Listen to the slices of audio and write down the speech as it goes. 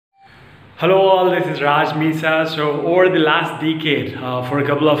Hello all, this is Raj Misa. So over the last decade, for a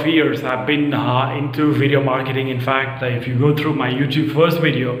couple of years, I've been into video marketing. In fact, if you go through my YouTube first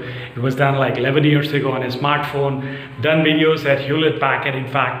video, it was done like 11 years ago on a smartphone, done videos at Hewlett Packard. In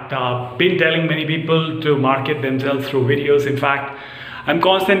fact, been telling many people to market themselves through videos. In fact, I'm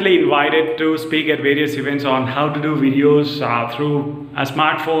constantly invited to speak at various events on how to do videos through a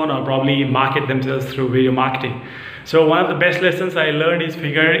smartphone or probably market themselves through video marketing. So one of the best lessons I learned is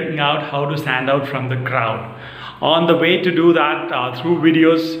figuring out how to stand out from the crowd. On the way to do that through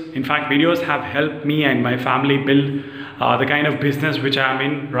videos, in fact, videos have helped me and my family build the kind of business which I'm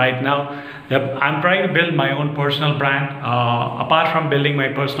in right now. I'm trying to build my own personal brand. Apart from building my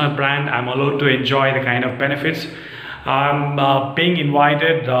personal brand, I'm allowed to enjoy the kind of benefits. I'm being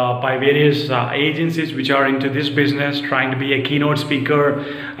invited by various agencies which are into this business, trying to be a keynote speaker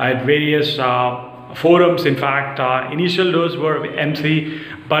at various forums. In fact, initial those were MC,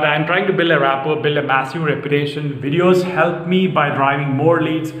 but I'm trying to build a rapport, build a massive reputation. Videos help me by driving more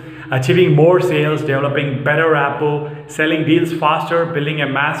leads, achieving more sales, developing better rapport, selling deals faster, building a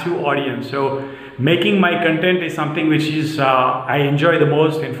massive audience. So making my content is something which is I enjoy the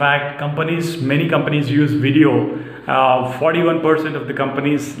most. In fact, many companies use video. 41% of the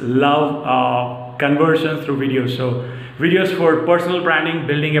companies love conversions through videos. So videos for personal branding,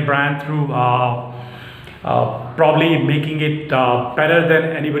 building a brand through probably making it better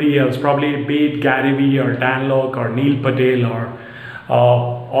than anybody else, probably be it Gary Vee or Dan Lok or Neil Patel or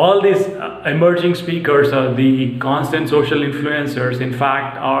all these emerging speakers or the constant social influencers, in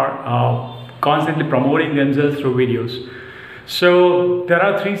fact, are constantly promoting themselves through videos. So there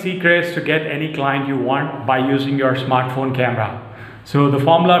are 3 secrets to get any client you want by using your smartphone camera. So the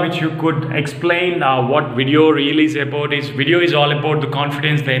formula which you could explain what video really is about is, video is all about the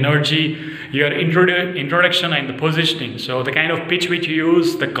confidence, the energy, your introduction and the positioning. So the kind of pitch which you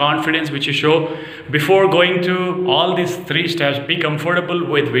use, the confidence which you show. Before going to all these 3 steps, be comfortable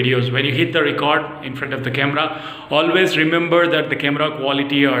with videos. When you hit the record in front of the camera, always remember that the camera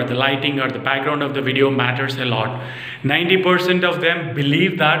quality or the lighting or the background of the video matters a lot. 90% of them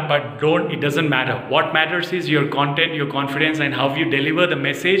believe that, but it doesn't matter. What matters is your content, your confidence, and how you deliver the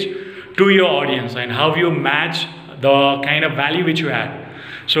message to your audience and how you match the kind of value which you add.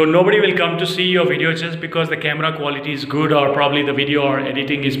 So nobody will come to see your video just because the camera quality is good or probably the video or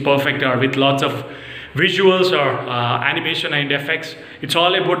editing is perfect or with lots of visuals or animation and effects. It's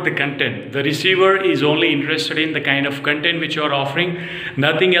all about the content. The receiver is only interested in the kind of content which you are offering.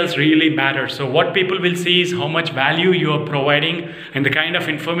 Nothing else really matters. So what people will see is how much value you are providing and the kind of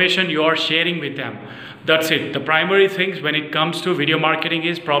information you are sharing with them. That's it. The primary things when it comes to video marketing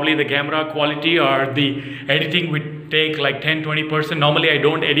is probably the camera quality or the editing would take like 10-20%. Normally I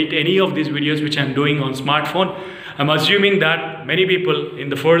don't edit any of these videos which I'm doing on smartphone. I'm assuming that many people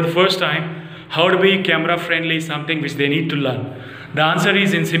for the first time, how to be camera friendly is something which they need to learn. The answer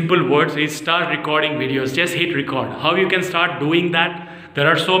is in simple words, is start recording videos. Just hit record. How you can start doing that? There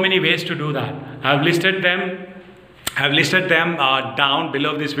are so many ways to do that. I've listed them down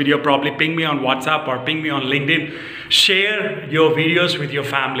below this video. Probably ping me on WhatsApp or ping me on LinkedIn. Share your videos with your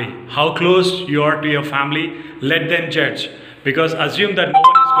family. How close you are to your family, let them judge. Because assume that no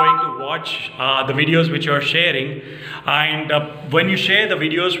one is going to watch the videos which you are sharing, and when you share the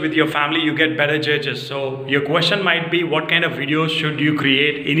videos with your family, you get better judges. So your question might be, what kind of videos should you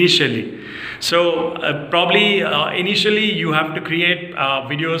create initially? So probably initially you have to create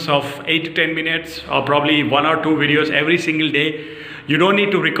videos of 8 to 10 minutes or probably 1 or 2 videos every single day. You don't need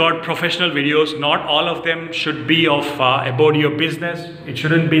to record professional videos. Not all of them should be of about your business. It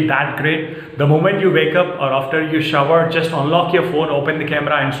shouldn't be that great. The moment you wake up or after you shower, just unlock your phone, open the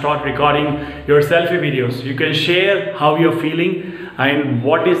camera and start recording your selfie videos. You can share how you're feeling and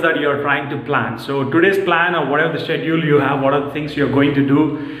what is that you're trying to plan. So today's plan or whatever the schedule you have, what are the things you're going to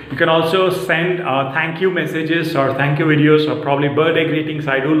do. You can also send thank you messages or thank you videos or probably birthday greetings.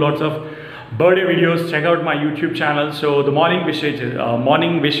 I do lots of birthday videos. Check out my YouTube channel. So the morning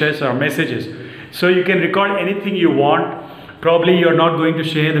wishes or messages. So you can record anything you want. Probably you're not going to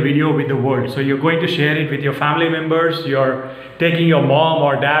share the video with the world. So you're going to share it with your family members. You're taking your mom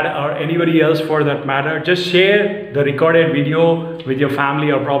or dad or anybody else for that matter. Just share the recorded video with your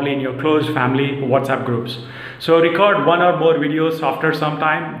family or probably in your close family WhatsApp groups. So record 1 or more videos after some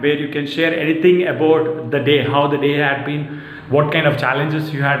time where you can share anything about the day, how the day had been, what kind of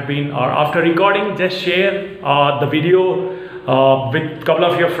challenges you had been, or after recording, just share the video with a couple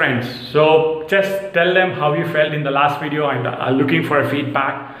of your friends. So just tell them how you felt in the last video and looking for a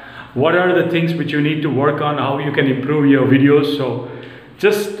feedback. What are the things which you need to work on, how you can improve your videos. So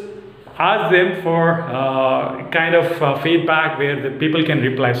just ask them for kind of feedback where the people can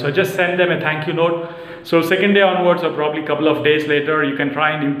reply. So just send them a thank you note. So second day onwards, or probably a couple of days later, you can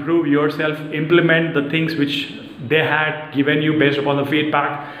try and improve yourself, implement the things which they had given you based upon the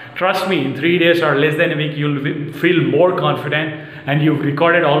feedback. Trust me, in 3 days or less than a week, you'll feel more confident, and you've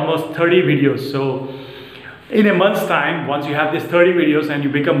recorded almost 30 videos. So in a month's time, once you have these 30 videos and you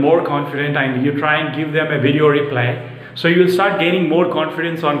become more confident and you try and give them a video reply, so you will start gaining more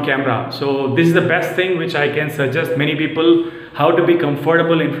confidence on camera. So this is the best thing which I can suggest many people, how to be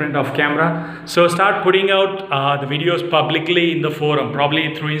comfortable in front of camera. So start putting out the videos publicly in the forum,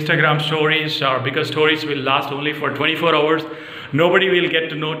 probably through Instagram stories, or because stories will last only for 24 hours. Nobody will get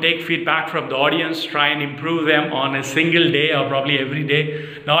to know. Take feedback from the audience, try and improve them on a single day or probably every day.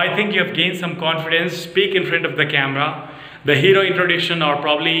 Now I think you have gained some confidence. Speak in front of the camera. The hero introduction, or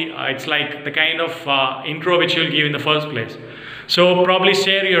probably it's like the kind of intro which you'll give in the first place. So probably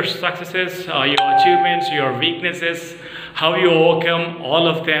share your successes, your achievements, your weaknesses, how you overcome all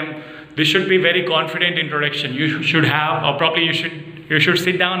of them. This should be very confident introduction. You should have, or probably you should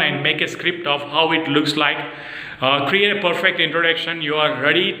sit down and make a script of how it looks like. Create a perfect introduction. You are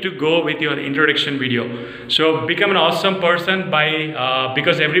ready to go with your introduction video. So become an awesome person by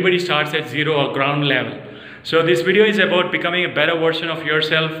because everybody starts at zero or ground level. So this video is about becoming a better version of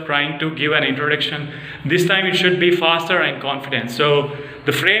yourself, trying to give an introduction. This time it should be faster and confident. So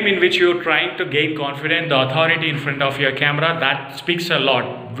the frame in which you're trying to gain confidence, the authority in front of your camera, that speaks a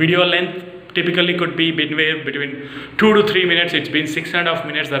lot. Video length typically could be between 2 to 3 minutes. It's been 6.5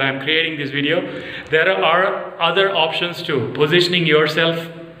 minutes that I'm creating this video. There are other options too. Positioning yourself,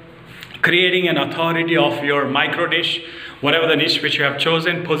 creating an authority of your micro niche, whatever the niche which you have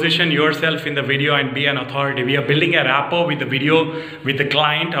chosen, position yourself in the video and be an authority. We are building a rapport with the video, with the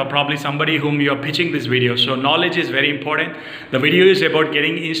client, or probably somebody whom you are pitching this video. So knowledge is very important. The video is about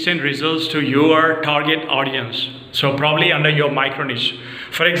getting instant results to your target audience. So probably under your micro niche.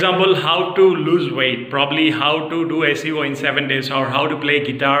 For example, how to lose weight, probably how to do SEO in 7 days, or how to play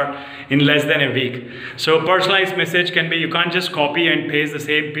guitar in less than a week. So personalized message can be, you can't just copy and paste the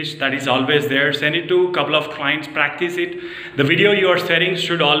same pitch that is always there. Send it to a couple of clients, practice it. The video you are setting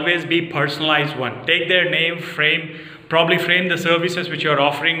should always be personalized one. Take their name, probably frame the services which you are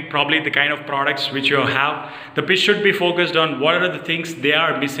offering, probably the kind of products which you have. The pitch should be focused on what are the things they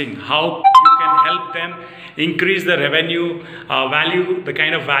are missing, how you can help them increase the revenue, value, the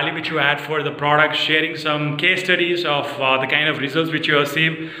kind of value which you add for the product, sharing some case studies of the kind of results which you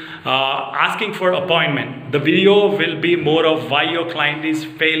achieve, asking for appointment. The video will be more of why your client is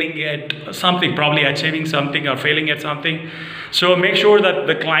failing at something, probably achieving something or failing at something. So make sure that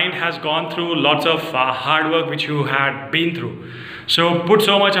the client has gone through lots of hard work which you had been through. So put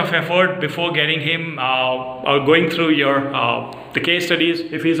so much of effort before getting him or going through your the case studies.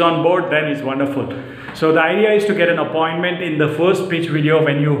 If he's on board, then it's wonderful. So the idea is to get an appointment in the first pitch video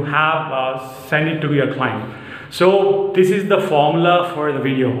when you have send it to your client. So this is the formula for the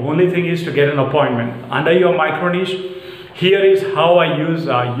video. Only thing is to get an appointment. Under your micro niche, here is how I use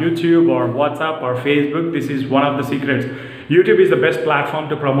YouTube or WhatsApp or Facebook. This is one of the secrets. YouTube is the best platform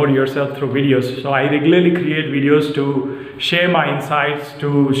to promote yourself through videos. So I regularly create videos to share my insights,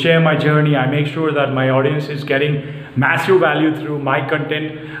 to share my journey. I make sure that my audience is getting massive value through my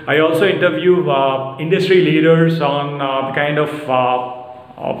content. I also interview industry leaders on the kind of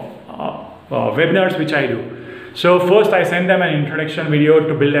webinars which I do. So first I send them an introduction video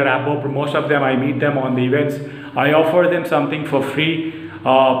to build a rapport. Most of them I meet them on the events. I offer them something for free.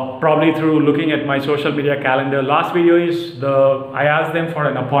 Probably through looking at my social media calendar. Last video is I asked them for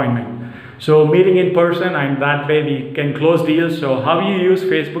an appointment. So meeting in person, and that way we can close deals. So how you use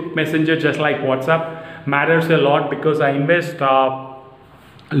Facebook Messenger just like WhatsApp matters a lot, because I invest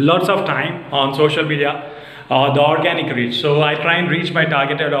lots of time on social media, the organic reach. So I try and reach my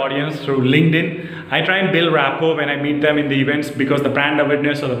targeted audience through LinkedIn. I try and build rapport when I meet them in the events, because the brand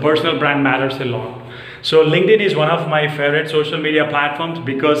awareness or the personal brand matters a lot. So LinkedIn is one of my favorite social media platforms,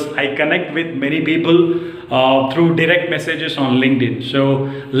 because I connect with many people through direct messages on LinkedIn. So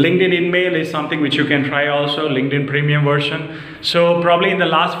LinkedIn InMail is something which you can try also, LinkedIn premium version. So probably in the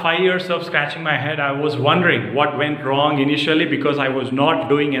last 5 years of scratching my head, I was wondering what went wrong initially, because I was not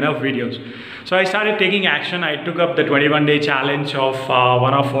doing enough videos. So I started taking action. I took up the 21-day challenge of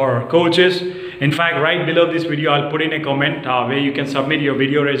one of our coaches. In fact, right below this video, I'll put in a comment where you can submit your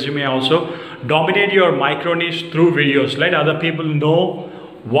video resume also. Dominate your micro niche through videos. Let other people know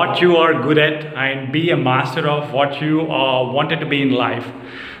what you are good at and be a master of what you wanted to be in life.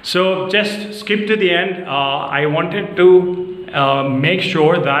 So just skip to the end. I wanted to make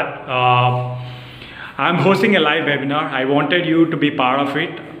sure that I'm hosting a live webinar. I wanted you to be part of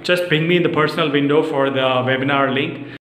it. just ping me in the personal window for the webinar link.